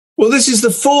Well, this is the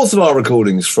fourth of our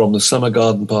recordings from the summer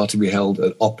garden party we held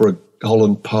at Opera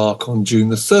Holland Park on June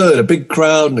the 3rd. A big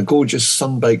crowd and a gorgeous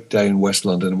sun-baked day in West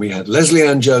London. And we had Leslie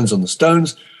Ann Jones on the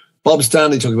Stones, Bob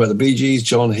Stanley talking about the Bee Gees,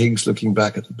 John Higgs looking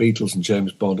back at the Beatles and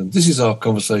James Bond. And this is our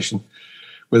conversation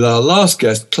with our last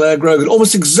guest, Clare Grogan,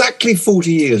 almost exactly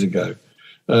 40 years ago,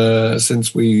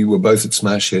 since we were both at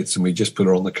Smash Hits and we just put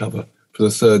her on the cover for the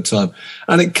third time.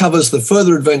 And it covers the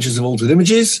further adventures of Altered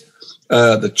Images,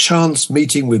 the chance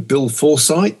meeting with Bill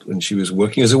Forsyth when she was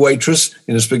working as a waitress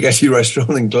in a spaghetti restaurant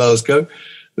in Glasgow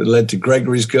that led to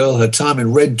Gregory's Girl, her time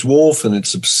in Red Dwarf and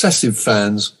its obsessive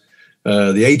fans,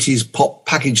 the 80s pop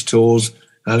package tours,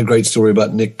 and a great story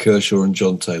about Nick Kershaw and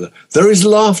John Taylor. There is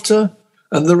laughter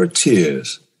and there are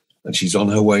tears, and she's on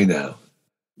her way now.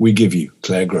 We give you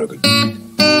Clare Grogan.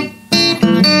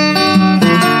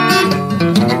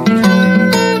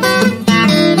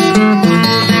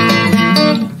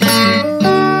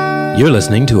 You're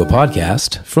listening to a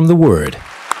podcast from The Word.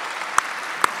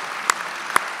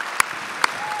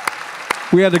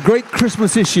 We had a great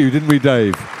Christmas issue, didn't we,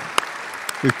 Dave?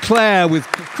 With Clare, with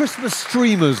Christmas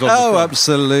streamers on the front.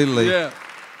 Absolutely. Yeah.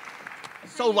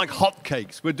 Sold like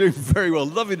hotcakes. We're doing very well.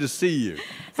 Lovely to see you.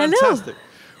 Hello. Fantastic.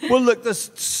 Well, look, there's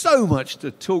so much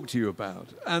to talk to you about.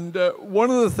 And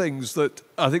one of the things that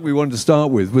I think we wanted to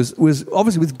start with was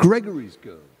obviously with Gregory's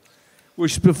Girl,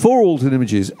 which is before Altered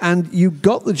Images, and you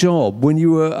got the job when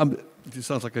you were, it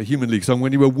sounds like a Human League song,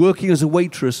 when you were working as a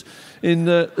waitress in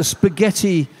a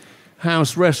spaghetti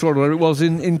house restaurant, or whatever it was,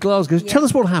 in Glasgow. Yeah. Tell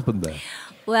us what happened there.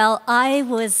 Well, I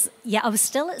was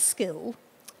still at school,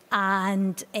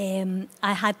 and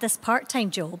I had this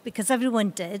part-time job because everyone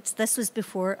did. This was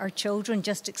before our children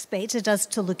just expected us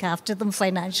to look after them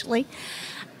financially.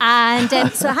 And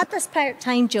so I had this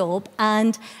part-time job,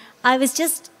 and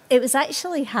it was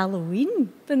actually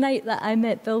Halloween, the night that I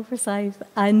met Bill Forsyth,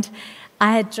 and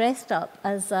I had dressed up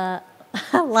as a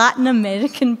Latin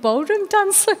American ballroom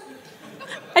dancer.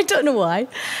 I don't know why.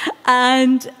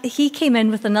 And he came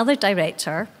in with another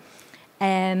director,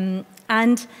 and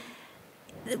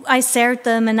I served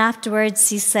them, and afterwards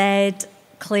he said,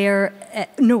 Claire,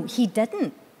 no, he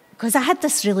didn't, because I had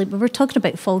this we were talking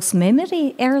about false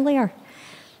memory earlier,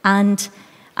 and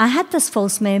I had this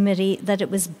false memory that it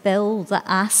was Bill that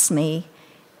asked me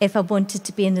if I wanted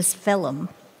to be in his film.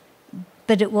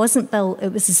 But it wasn't Bill, it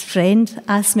was his friend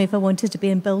asked me if I wanted to be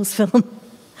in Bill's film.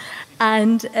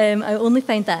 And I only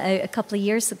found that out a couple of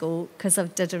years ago because I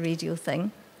did a radio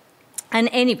thing. And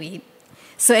anyway,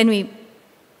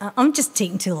 I'm just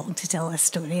taking too long to tell this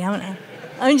story, aren't I?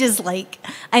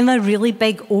 I'm a really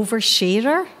big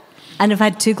oversharer, and I've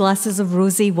had 2 glasses of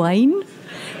rosé wine.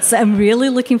 So I'm really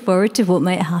looking forward to what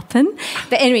might happen.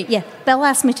 But anyway, yeah, Bill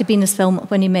asked me to be in his film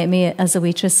when he met me as a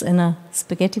waitress in a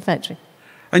spaghetti factory.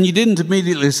 And you didn't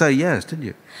immediately say yes, did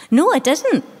you? No, I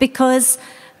didn't, because,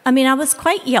 I was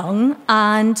quite young,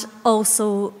 and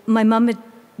also my mum had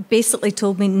basically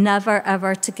told me never,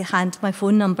 ever to hand my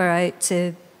phone number out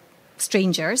to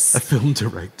strangers. A film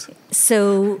director.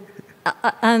 So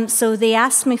they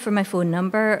asked me for my phone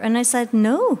number, and I said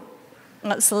no,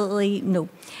 absolutely no.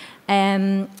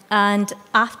 And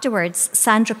afterwards,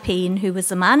 Sandra Payne, who was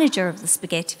the manager of the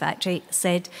spaghetti factory,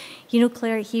 said,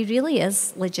 Claire, he really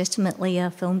is legitimately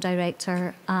a film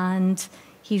director, and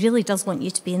he really does want you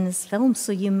to be in this film,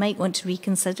 so you might want to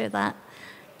reconsider that.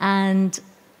 And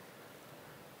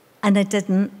I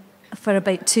didn't for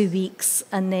about 2 weeks,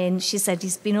 and then she said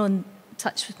he's been on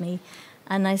touch with me,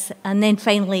 and then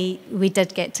finally we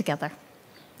did get together.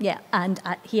 Yeah, and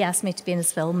he asked me to be in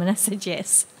his film, and I said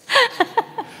yes.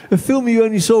 A film you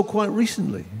only saw quite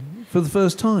recently, for the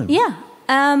first time. Yeah.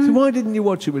 So why didn't you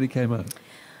watch it when it came out?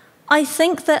 I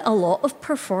think that a lot of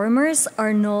performers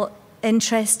are not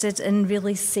interested in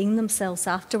really seeing themselves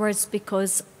afterwards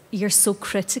because you're so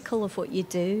critical of what you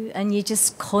do, and you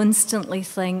just constantly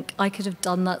think, I could have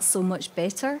done that so much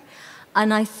better.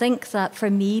 And I think that for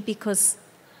me, because...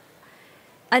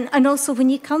 And also when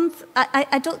you come...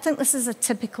 I don't think this is a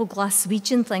typical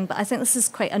Glaswegian thing, but I think this is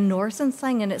quite a northern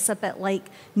thing, and it's a bit like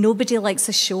nobody likes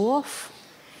a show-off.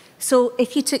 So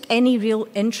if you took any real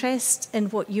interest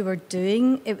in what you were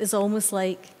doing, it was almost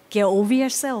like, get over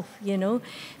yourself,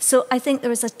 So I think there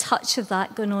was a touch of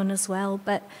that going on as well,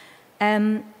 but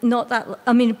not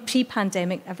that...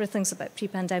 pre-pandemic, everything's about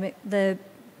pre-pandemic. The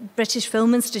British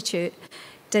Film Institute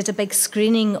did a big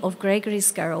screening of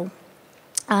Gregory's Girl,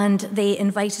 and they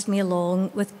invited me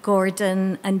along with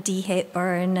Gordon and Dee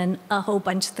Hepburn and a whole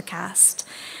bunch of the cast.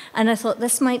 And I thought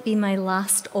this might be my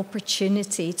last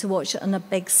opportunity to watch it on a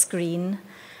big screen.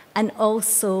 And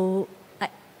also,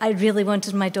 I really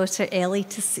wanted my daughter Ellie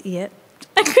to see it.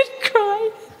 I could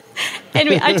cry.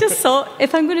 Anyway, I just thought,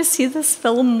 if I'm going to see this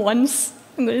film once,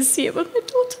 I'm going to see it with my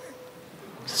daughter.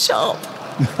 Shut up.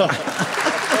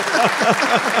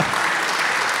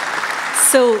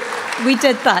 So we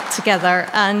did that together,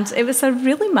 and it was a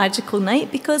really magical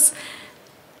night because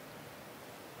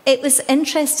it was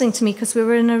interesting to me because we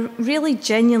were in a really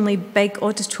genuinely big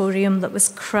auditorium that was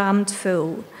crammed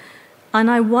full,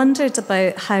 and I wondered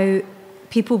about how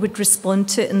people would respond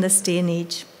to it in this day and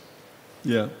age.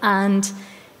 Yeah. And,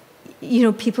 you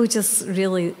know, people just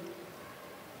really...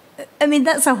 I mean,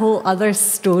 that's a whole other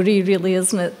story, really,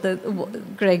 isn't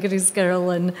it? Gregory's Girl.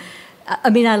 And I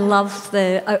mean, I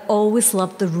always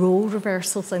loved the role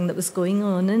reversal thing that was going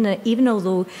on in it, even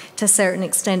although to a certain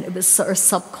extent it was sort of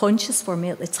subconscious for me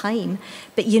at the time.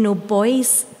 But, you know,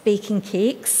 boys baking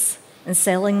cakes and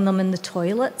selling them in the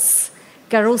toilets,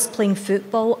 girls playing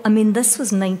football. I mean, this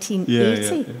was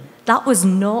 1980. Yeah. That was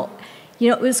not, you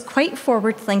know, it was quite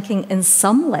forward thinking in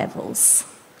some levels.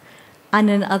 And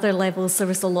in other levels, there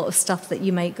was a lot of stuff that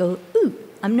you might go, ooh,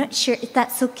 I'm not sure if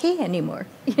that's okay anymore,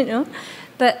 you know?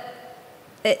 But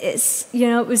it's, you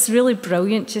know, it was really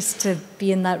brilliant just to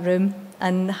be in that room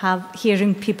and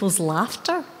hearing people's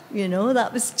laughter, you know?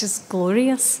 That was just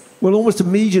glorious. Well, almost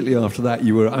immediately after that, I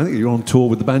think you were on tour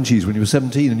with the Banshees when you were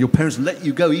 17, and your parents let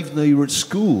you go even though you were at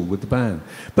school with the band.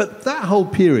 But that whole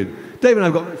period, Dave and I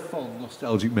have got very fond,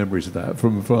 nostalgic memories of that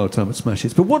from our time at Smash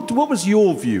Hits. But what was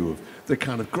your view of the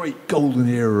kind of great golden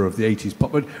era of the 80s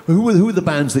pop? Who were the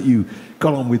bands that you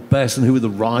got on with best, and who were the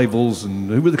rivals,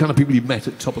 and who were the kind of people you met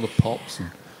at Top of the Pops?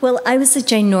 Well, I was a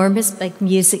ginormous big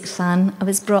music fan. I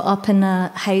was brought up in a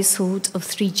household of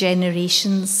 3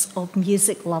 generations of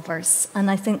music lovers, and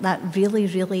I think that really,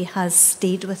 really has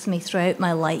stayed with me throughout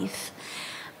my life.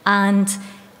 And,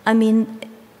 I mean,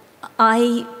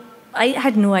 I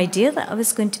had no idea that I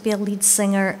was going to be a lead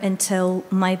singer until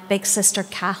my big sister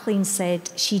Kathleen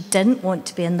said she didn't want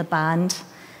to be in the band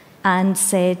and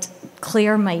said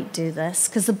Clare might do this,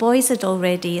 because the boys had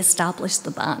already established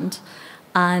the band.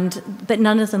 But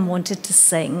none of them wanted to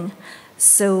sing.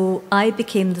 So I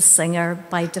became the singer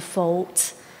by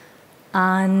default.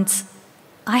 And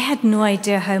I had no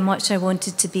idea how much I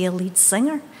wanted to be a lead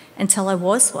singer until I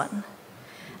was one.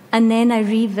 And then I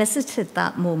revisited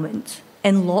that moment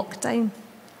in lockdown,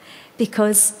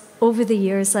 because over the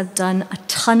years I've done a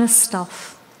ton of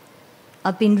stuff.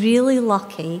 I've been really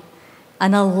lucky,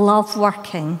 and I love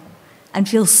working and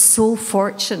feel so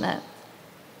fortunate.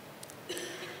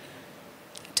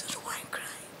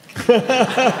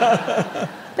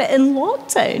 But in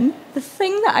lockdown, the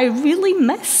thing that I really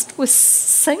missed was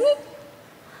singing.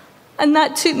 And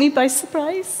that took me by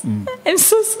surprise. I'm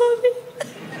so sorry.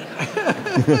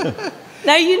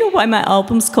 Now you know why my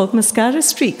album's called Mascara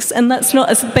Streaks, and that's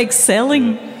not a big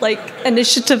selling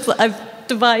initiative that I've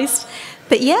devised.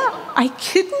 But yeah, I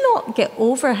could not get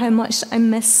over how much I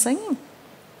miss singing.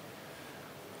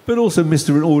 But also missed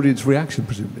an audience reaction,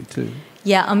 presumably, too.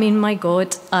 Yeah, I mean, my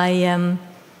God, I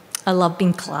love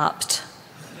being clapped.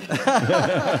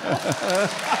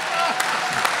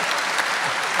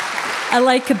 I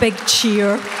like a big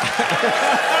cheer.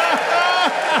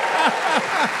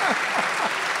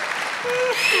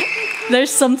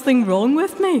 There's something wrong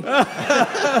with me.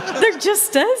 There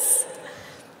just is.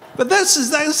 But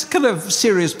that's kind of a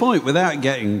serious point without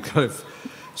getting kind of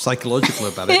psychological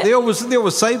about it. They always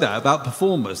say that about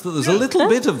performers, that there's a little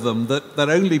bit of them that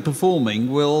only performing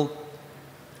will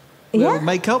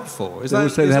make up for.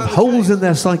 They have holes in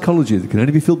their psychology that can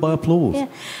only be filled by applause. Yeah.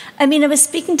 I mean, I was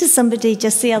speaking to somebody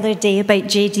just the other day about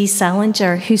J.D.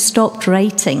 Salinger, who stopped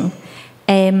writing.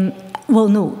 Well,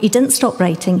 no, he didn't stop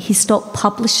writing. He stopped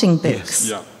publishing books. Yes.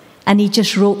 Yeah. And he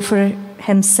just wrote for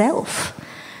himself.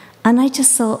 And I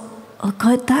just thought, oh,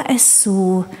 God, that is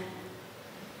so...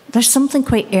 There's something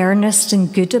quite earnest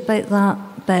and good about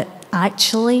that. But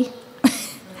actually...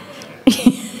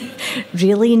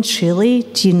 really and truly,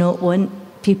 do you not want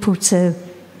people to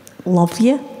love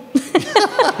you?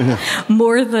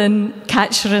 More than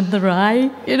Catcher in the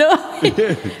Rye, you know?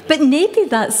 But maybe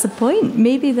that's the point.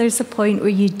 Maybe there's a point where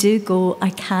you do go, I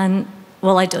can't...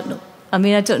 Well, I don't know. I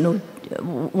mean, I don't know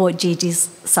what J.D.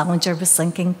 Salinger was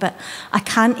thinking, but I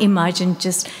can't imagine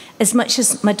just... As much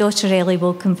as my daughter Ellie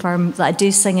will confirm that I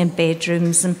do sing in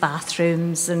bedrooms and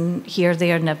bathrooms and here,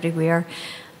 there and everywhere,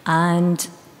 and...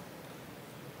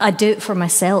 I do it for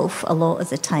myself a lot of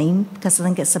the time because I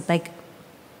think it's a big,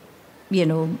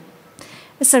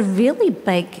 it's a really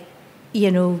big,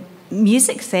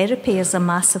 music therapy is a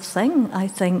massive thing. I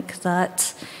think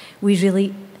that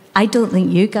I don't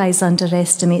think you guys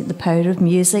underestimate the power of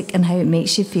music and how it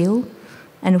makes you feel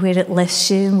and where it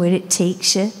lifts you and where it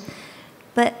takes you.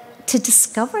 But to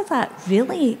discover that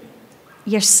really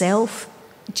yourself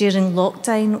during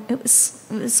lockdown, it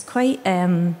was quite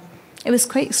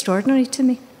extraordinary to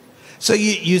me. So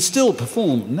you still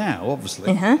perform now,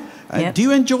 obviously. Yep. Do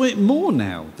you enjoy it more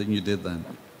now than you did then?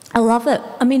 I love it.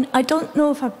 I mean, I don't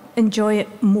know if I enjoy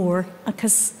it more,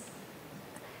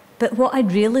 but what I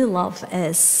really love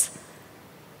is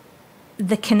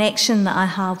the connection that I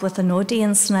have with an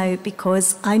audience now,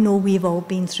 because I know we've all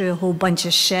been through a whole bunch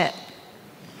of shit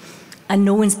and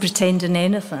no one's pretending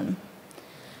anything.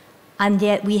 And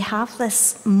yet we have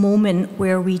this moment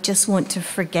where we just want to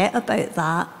forget about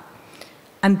that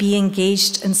and be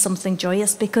engaged in something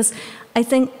joyous, because I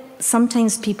think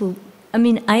sometimes people, I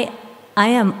mean, I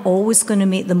am always going to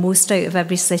make the most out of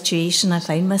every situation I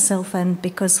find myself in,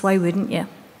 because why wouldn't you?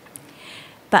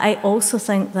 But I also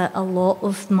think that a lot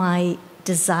of my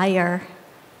desire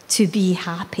to be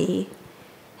happy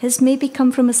has maybe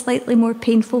come from a slightly more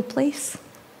painful place.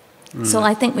 So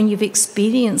I think when you've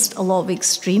experienced a lot of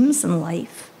extremes in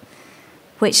life,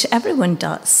 which everyone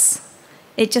does,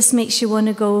 it just makes you want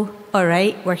to go, all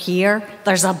right, we're here,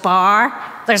 there's a bar,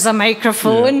 there's a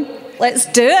microphone, let's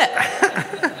do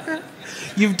it.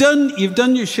 You've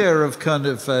done your share of kind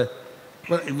of,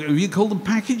 you call them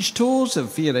package tours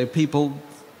of, people,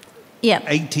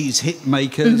 80s hit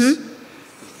makers,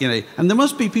 and there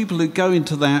must be people who go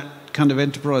into that kind of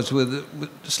enterprise with a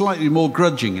slightly more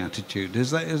grudging attitude.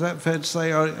 Is that fair to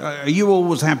say? Are you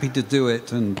always happy to do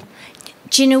it? And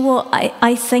do you know what?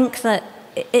 I think that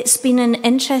it's been an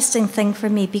interesting thing for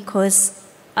me, because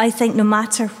I think no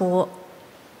matter what,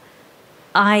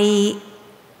 I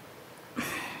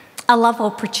love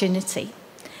opportunity.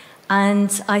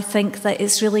 And I think that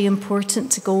it's really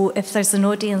important to go, if there's an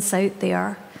audience out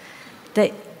there,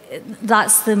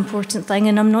 that's the important thing.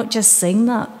 And I'm not just saying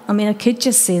that. I mean, I could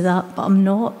just say that, but I'm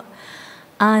not.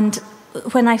 And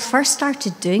when I first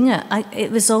started doing it,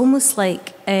 it was almost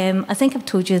like, I think I've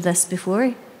told you this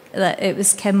before, that it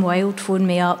was Kim Wilde phoned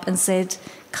me up and said,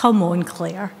 come on,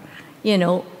 Clare,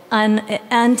 and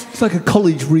it's like a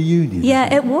college reunion.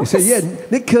 Yeah, it was. He said, yeah,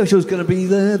 Nick Kershaw's going to be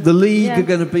there, the League are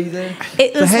going to be there,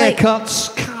 the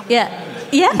haircuts. Yeah.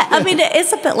 I mean, it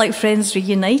is a bit like Friends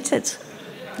Reunited.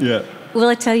 Yeah. Will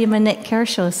I tell you my Nick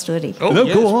Kershaw story? Oh, no,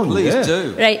 yes, go on. Please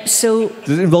do. Right, so...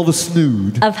 Does it involve a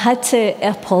snood? I've had to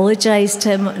apologise to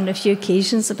him on a few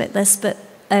occasions about this, but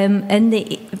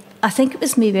I think it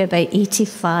was maybe about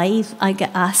 85, I got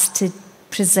asked to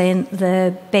present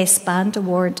the Best Band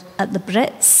Award at the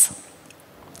Brits.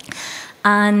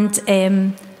 And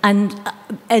in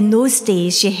those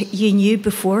days, you knew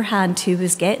beforehand who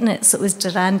was getting it, so it was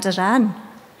Duran Duran.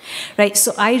 Right,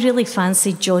 so I really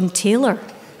fancied John Taylor.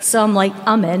 So I'm like,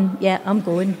 I'm in, yeah, I'm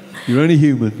going. You're only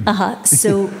human.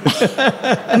 So,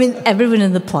 I mean, everyone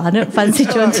on the planet fancy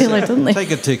John Taylor, don't they? Take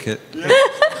a ticket.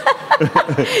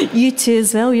 You too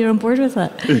as well, you're on board with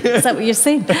that. Is that what you're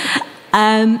saying?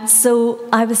 So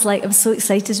I was like, I was so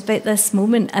excited about this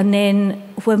moment. And then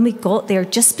when we got there,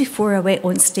 just before I went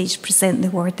on stage to present the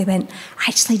award, they went,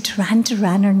 actually, Duran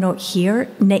Duran are not here.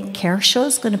 Nick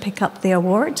Kershaw's going to pick up the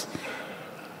award.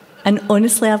 And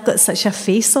honestly, I've got such a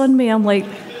face on me. I'm like,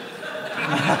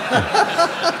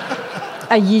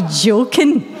 are you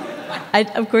joking?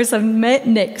 Of course, I've met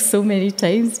Nick so many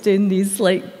times doing these,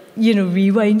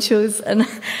 rewind shows. And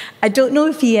I don't know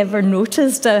if he ever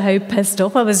noticed how pissed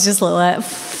off I was. Just like,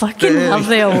 fucking have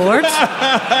the award.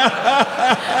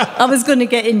 I was going to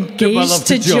get engaged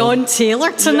to John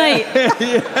Taylor tonight.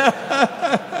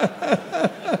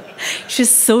 She's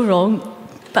so wrong.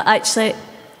 But actually,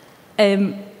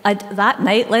 that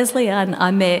night, Leslie Ann,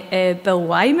 I met Bill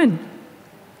Wyman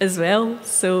as well.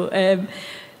 So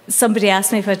somebody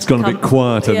asked me if I'd come. It's gone a bit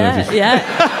quiet, hasn't it?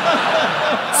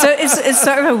 Yeah. So it's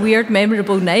sort of a weird,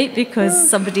 memorable night, because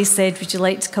somebody said, would you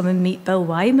like to come and meet Bill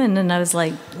Wyman? And I was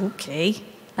like, okay.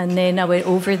 And then I went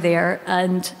over there,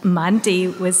 and Mandy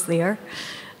was there.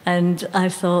 And I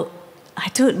thought, I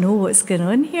don't know what's going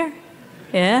on here.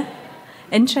 Yeah,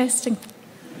 interesting.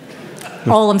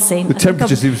 All I'm saying. The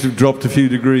temperature seems to have dropped a few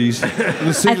degrees.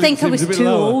 I think I was too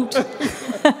old.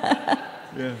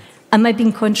 Am I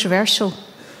being controversial?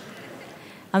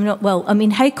 I'm not. Well, I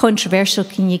mean, how controversial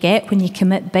can you get when you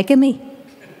commit bigamy?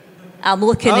 I'm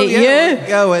looking at you.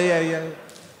 Yeah.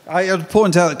 I had to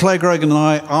point out that Clare Grogan and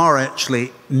I are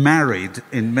actually married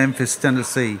in Memphis,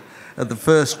 Tennessee, at the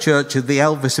First Church of the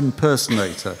Elvis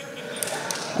Impersonator,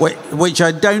 which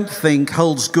I don't think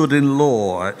holds good in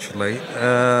law, actually.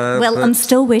 Well, I'm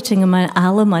still waiting on my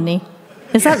alimony.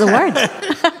 Is that the word?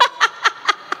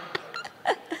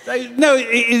 No,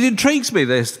 it intrigues me,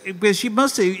 this, because you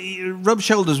must rub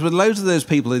shoulders with loads of those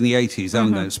people in the 80s,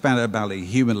 haven't they? Spandau Ballet,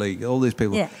 Human League, all these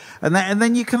people. Yeah. And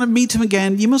then you kind of meet them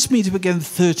again. You must meet them again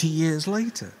 30 years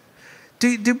later.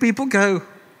 Do people go,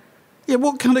 yeah,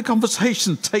 what kind of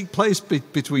conversations take place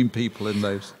between people in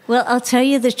those? Well, I'll tell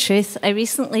you the truth. I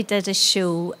recently did a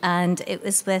show, and it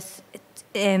was with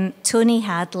Tony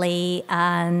Hadley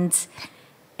and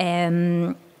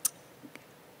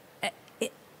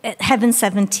Heaven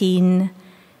 17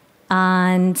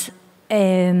 and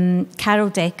Carol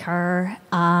Decker,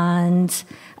 and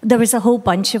there was a whole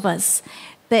bunch of us.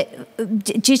 But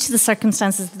due to the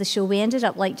circumstances of the show, we ended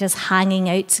up like just hanging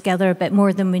out together a bit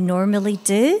more than we normally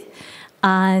do.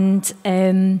 And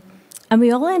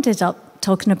we all ended up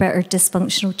talking about our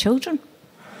dysfunctional children.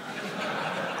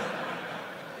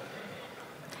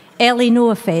 Ellie, no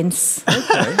offence.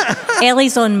 Okay.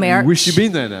 Ellie's on merch. Wish you'd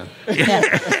been there now.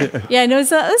 Yeah, no,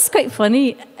 so that was quite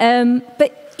funny.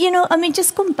 But, you know, I mean,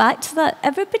 just going back to that,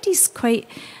 everybody's quite...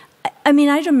 I mean,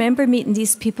 I remember meeting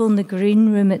these people in the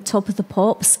green room at Top of the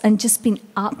Pops and just being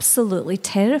absolutely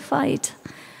terrified.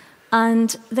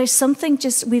 And there's something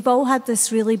just... We've all had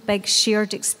this really big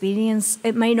shared experience.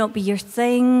 It might not be your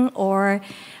thing, or,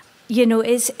 you know,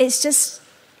 it's just...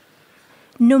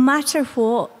 No matter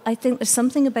what, I think there's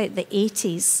something about the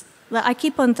 80s. Like, I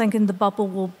keep on thinking the bubble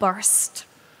will burst.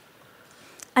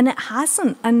 And it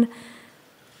hasn't. And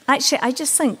actually, I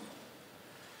just think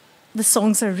the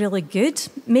songs are really good.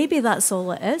 Maybe that's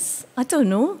all it is. I don't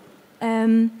know.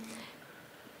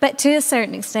 But to a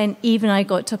certain extent, even I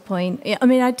got to a point... I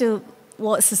mean, I do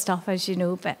lots of stuff, as you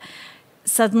know, but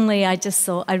suddenly I just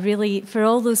thought, for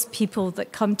all those people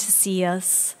that come to see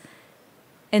us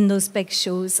in those big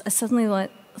shows, I suddenly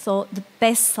thought the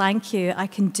best thank you I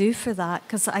can do for that,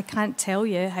 because I can't tell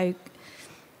you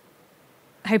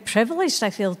how privileged I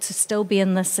feel to still be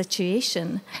in this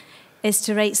situation, is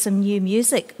to write some new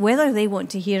music. Whether they want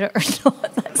to hear it or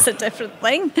not, that's a different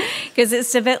thing. Because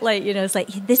it's a bit like, you know, it's like,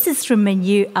 this is from my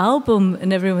new album,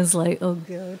 and everyone's like, oh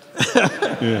God.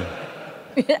 Yeah.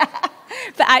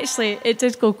 But actually, it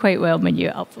did go quite well, my new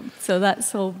album. So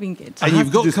that's all been good. And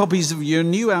you've got copies of your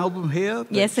new album here?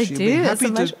 Yes, I do. Be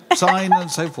happy to sign and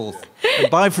so forth.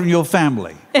 And buy from your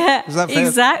family. Is that fair?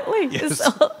 Exactly. Yes.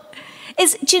 So,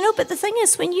 do you know, but the thing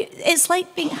is, it's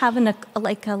like having a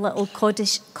little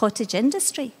cottage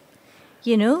industry.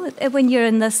 You know, when you're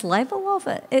in this level of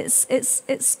it,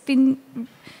 it's been...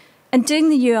 And doing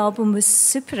the new album was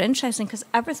super interesting because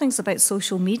everything's about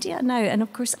social media now. And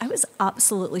of course, I was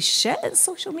absolutely shit at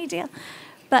social media.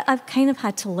 But I've kind of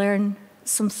had to learn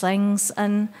some things.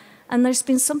 And there's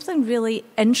been something really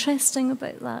interesting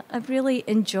about that. I've really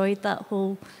enjoyed that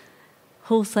whole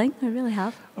thing. I really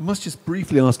have. I must just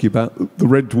briefly ask you about the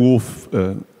Red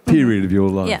Dwarf period of your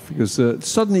life. Yeah. Because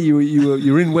suddenly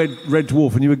you're in Red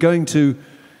Dwarf and you were going to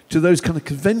those kind of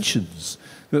conventions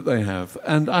that they have.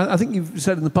 And I think you've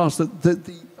said in the past that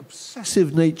the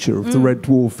obsessive nature of the Red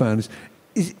Dwarf fan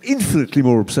is infinitely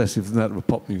more obsessive than that of a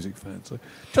pop music fan. So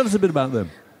tell us a bit about them.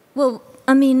 Well,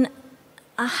 I mean,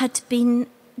 I had been,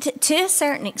 to a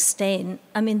certain extent,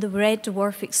 I mean, the Red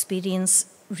Dwarf experience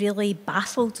really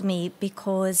baffled me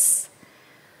because,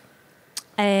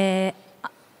 I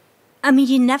mean,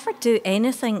 you never do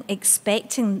anything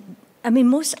expecting,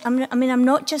 I'm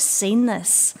not just saying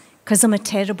this because I'm a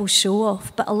terrible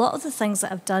show-off, but a lot of the things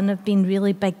that I've done have been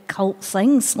really big cult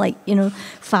things, like, you know,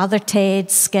 Father Ted,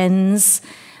 Skins.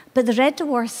 But the Red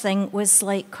Dwarf thing was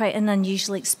like quite an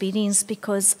unusual experience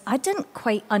because I didn't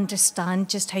quite understand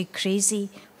just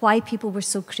why people were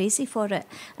so crazy for it.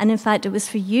 And in fact, it was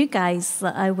for you guys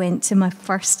that I went to my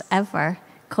first ever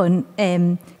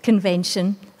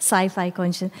convention, sci-fi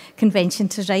convention,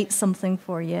 to write something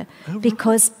for you. Oh,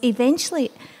 because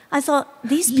eventually... I thought,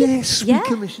 these people... Yes, we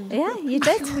commissioned. Yeah, you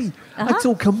did. It's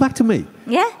all come back to me.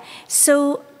 Yeah.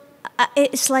 So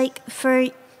it's like for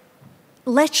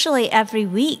literally every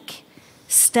week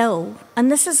still,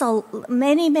 and this is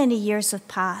many, many years have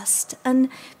passed, and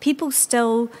people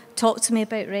still talk to me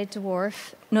about Red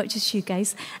Dwarf, not just you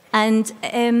guys. And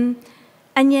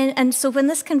so when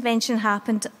this convention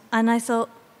happened, and I thought,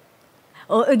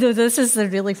 oh, no, this is the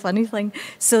really funny thing.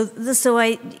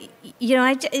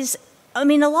 I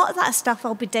mean, a lot of that stuff,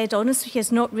 I'll be dead honest with you,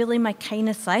 is not really my kind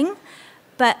of thing,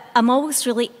 but I'm always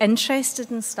really interested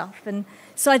in stuff. And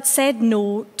so I'd said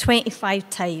no 25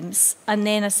 times, and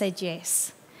then I said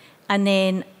yes. And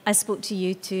then I spoke to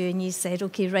you two, and you said,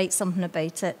 okay, write something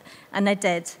about it. And I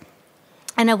did.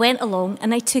 And I went along,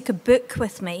 and I took a book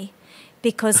with me,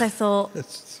 because I thought,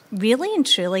 really and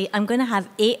truly, I'm going to have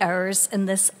 8 hours in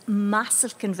this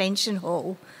massive convention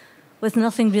hall with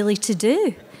nothing really to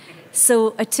do.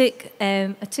 So I took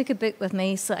a book with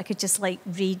me so I could just like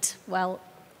read while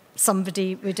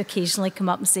somebody would occasionally come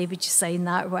up and say, would you sign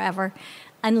that or whatever?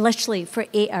 And literally for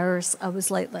 8 hours, I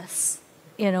was like this,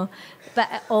 you know.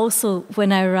 But also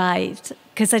when I arrived,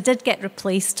 because I did get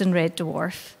replaced in Red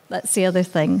Dwarf, that's the other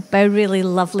thing, by a really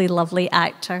lovely, lovely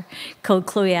actor called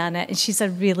Chloe Anna, and she's a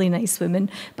really nice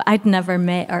woman, but I'd never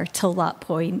met her till that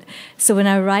point. So when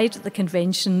I arrived at the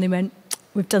convention, they went,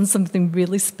 we've done something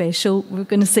really special. We're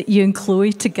going to sit you and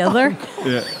Chloe together.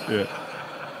 Yeah.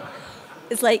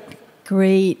 It's like,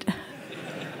 great,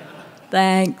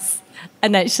 thanks.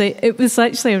 And actually, it was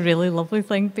actually a really lovely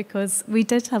thing because we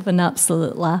did have an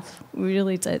absolute laugh. We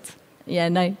really did. Yeah,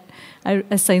 and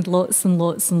I signed lots and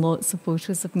lots and lots of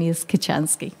photos of me as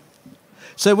Kochanski.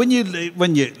 So when you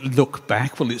look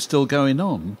back, well, it's still going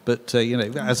on. But,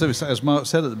 as Mark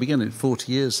said at the beginning,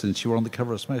 40 years since you were on the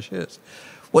cover of Smash Hits.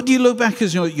 What do you look back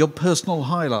as your personal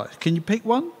highlight? Can you pick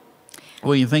one?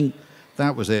 Or you think,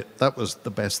 that was it, that was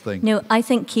the best thing? No, I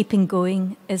think keeping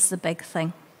going is the big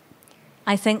thing.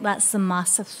 I think that's the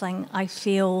massive thing. I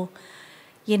feel,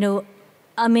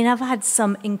 I've had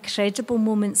some incredible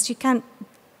moments. You can't,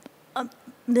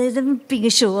 them being a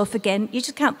show-off again, you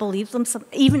just can't believe them.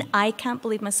 Even I can't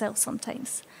believe myself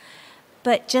sometimes.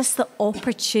 But just the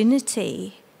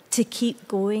opportunity to keep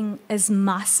going is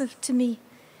massive to me.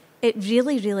 It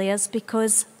really, really is,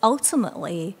 because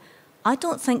ultimately, I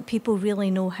don't think people really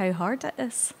know how hard it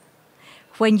is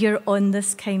when you're on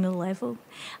this kind of level.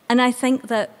 And I think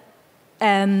that,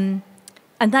 and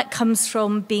that comes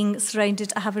from being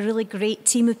surrounded. I have a really great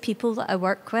team of people that I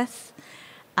work with,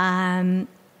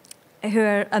 who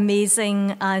are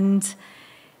amazing and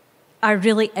are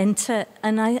really into it.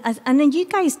 And then you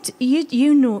guys,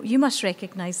 you know, you must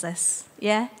recognise this,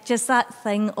 yeah? Just that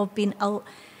thing of being.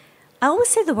 I always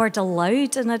say the word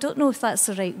allowed, and I don't know if that's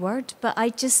the right word, but I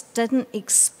just didn't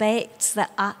expect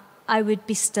that I would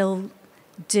be still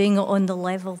doing it on the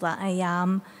level that I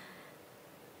am.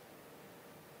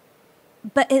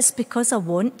 But it's because I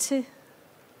want to,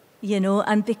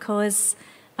 and because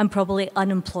I'm probably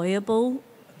unemployable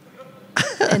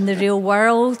in the real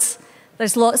world.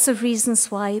 There's lots of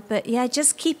reasons why, but yeah,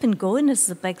 just keeping going is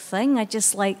the big thing. I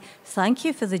just thank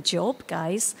you for the job,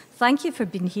 guys. Thank you for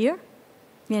being here.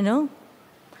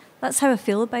 That's how I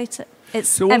feel about it. It's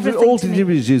so everything Altered to me.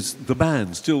 Images, the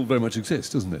band, still very much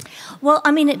exists, doesn't it? Well,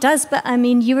 it does, but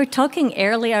you were talking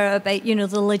earlier about,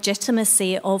 the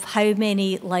legitimacy of how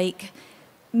many,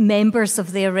 members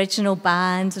of the original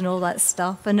band and all that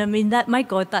stuff. And that, my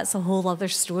God, that's a whole other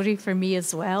story for me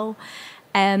as well.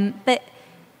 But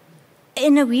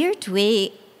in a weird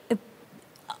way,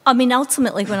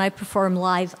 ultimately when I perform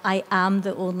live, I am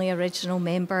the only original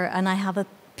member, and I have a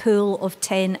pool of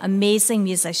 10 amazing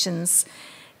musicians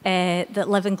that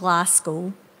live in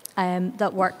Glasgow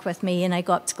that work with me, and I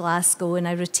go up to Glasgow and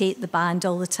I rotate the band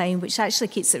all the time, which actually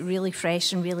keeps it really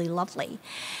fresh and really lovely.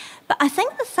 But I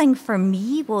think the thing for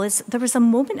me was there was a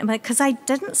moment, because I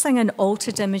didn't sing an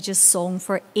Altered Images song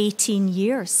for 18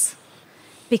 years,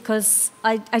 because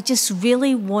I just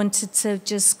really wanted to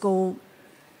just go,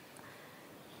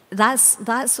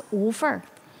 that's over.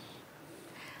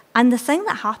 And the thing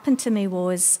that happened to me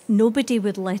was nobody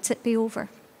would let it be over.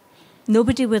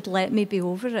 Nobody would let me be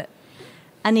over it.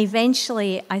 And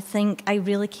eventually, I think I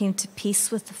really came to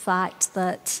peace with the fact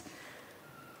that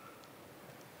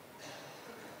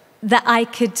I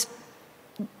could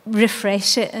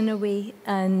refresh it in a way,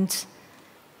 and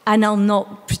I'll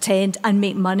not pretend and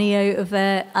make money out of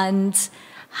it and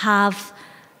have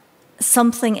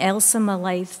something else in my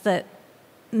life that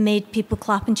made people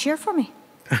clap and cheer for me.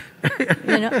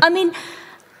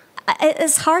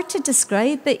 It's hard to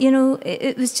describe, but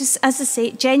it was just, as I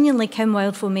say, genuinely Kim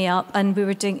Wilde phoned me up, and we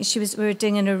were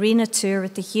doing an arena tour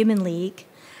with the Human League,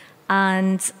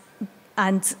 and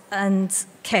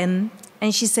Kim,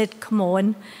 and she said, "Come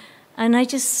on," and I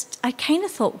kind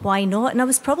of thought, why not? And I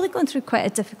was probably going through quite a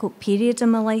difficult period in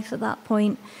my life at that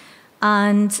point,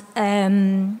 and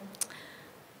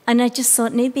I just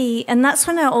thought maybe, and that's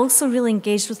when I also really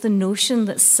engaged with the notion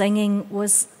that singing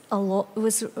was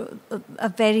a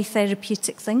very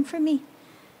therapeutic thing for me,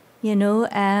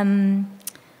 and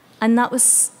that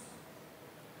was,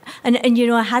 and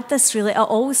I had this really, I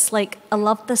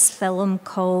loved this film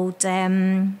called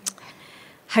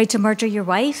How to Murder Your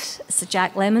Wife. It's a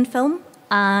Jack Lemmon film,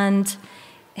 and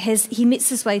he meets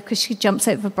his wife because she jumps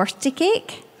out of a birthday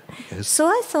cake. Yes. So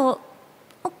I thought,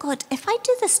 oh God, if I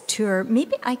do this tour,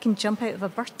 maybe I can jump out of a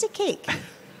birthday cake.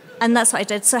 And that's what I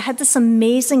did. So I had this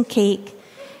amazing cake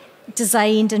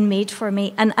designed and made for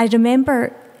me. And I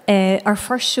remember our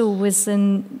first show was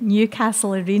in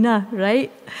Newcastle Arena,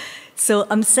 right? So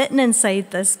I'm sitting inside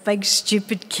this big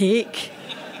stupid cake,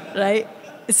 right?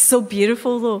 It's so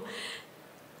beautiful though.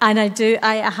 And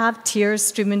I have tears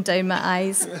streaming down my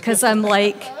eyes because I'm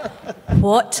like,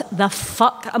 what the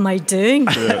fuck am I doing?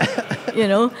 You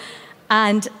know?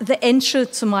 And the intro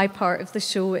to my part of the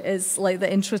show is like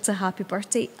the intro to Happy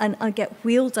Birthday. And I get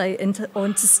wheeled out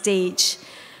onto stage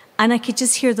and I could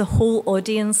just hear the whole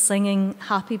audience singing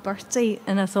Happy Birthday.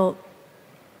 And I thought,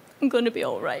 I'm going to be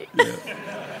all right. Yeah.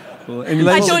 Well,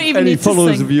 any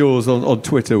followers of yours on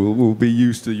Twitter will be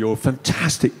used to your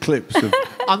fantastic clips of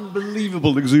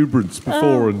unbelievable exuberance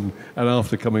before and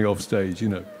after coming off stage, you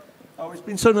know. Oh, it's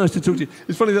been so nice to talk to you.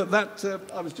 It's funny that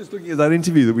I was just looking at that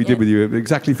interview that we did with you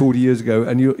exactly 40 years ago,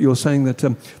 and you're saying that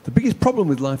the biggest problem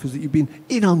with life is that you've been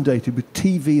inundated with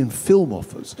TV and film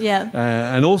offers. Yeah.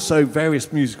 And also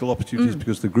various musical opportunities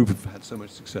because the group have had so much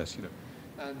success, you know.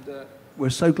 And we're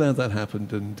so glad that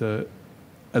happened and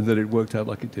that it worked out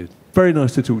like it did. Very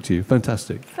nice to talk to you.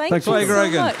 Fantastic. Thanks you Clare so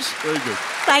Grogan. much. Very good.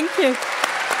 Thank you.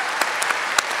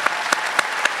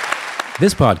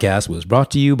 This podcast was brought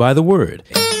to you by The Word.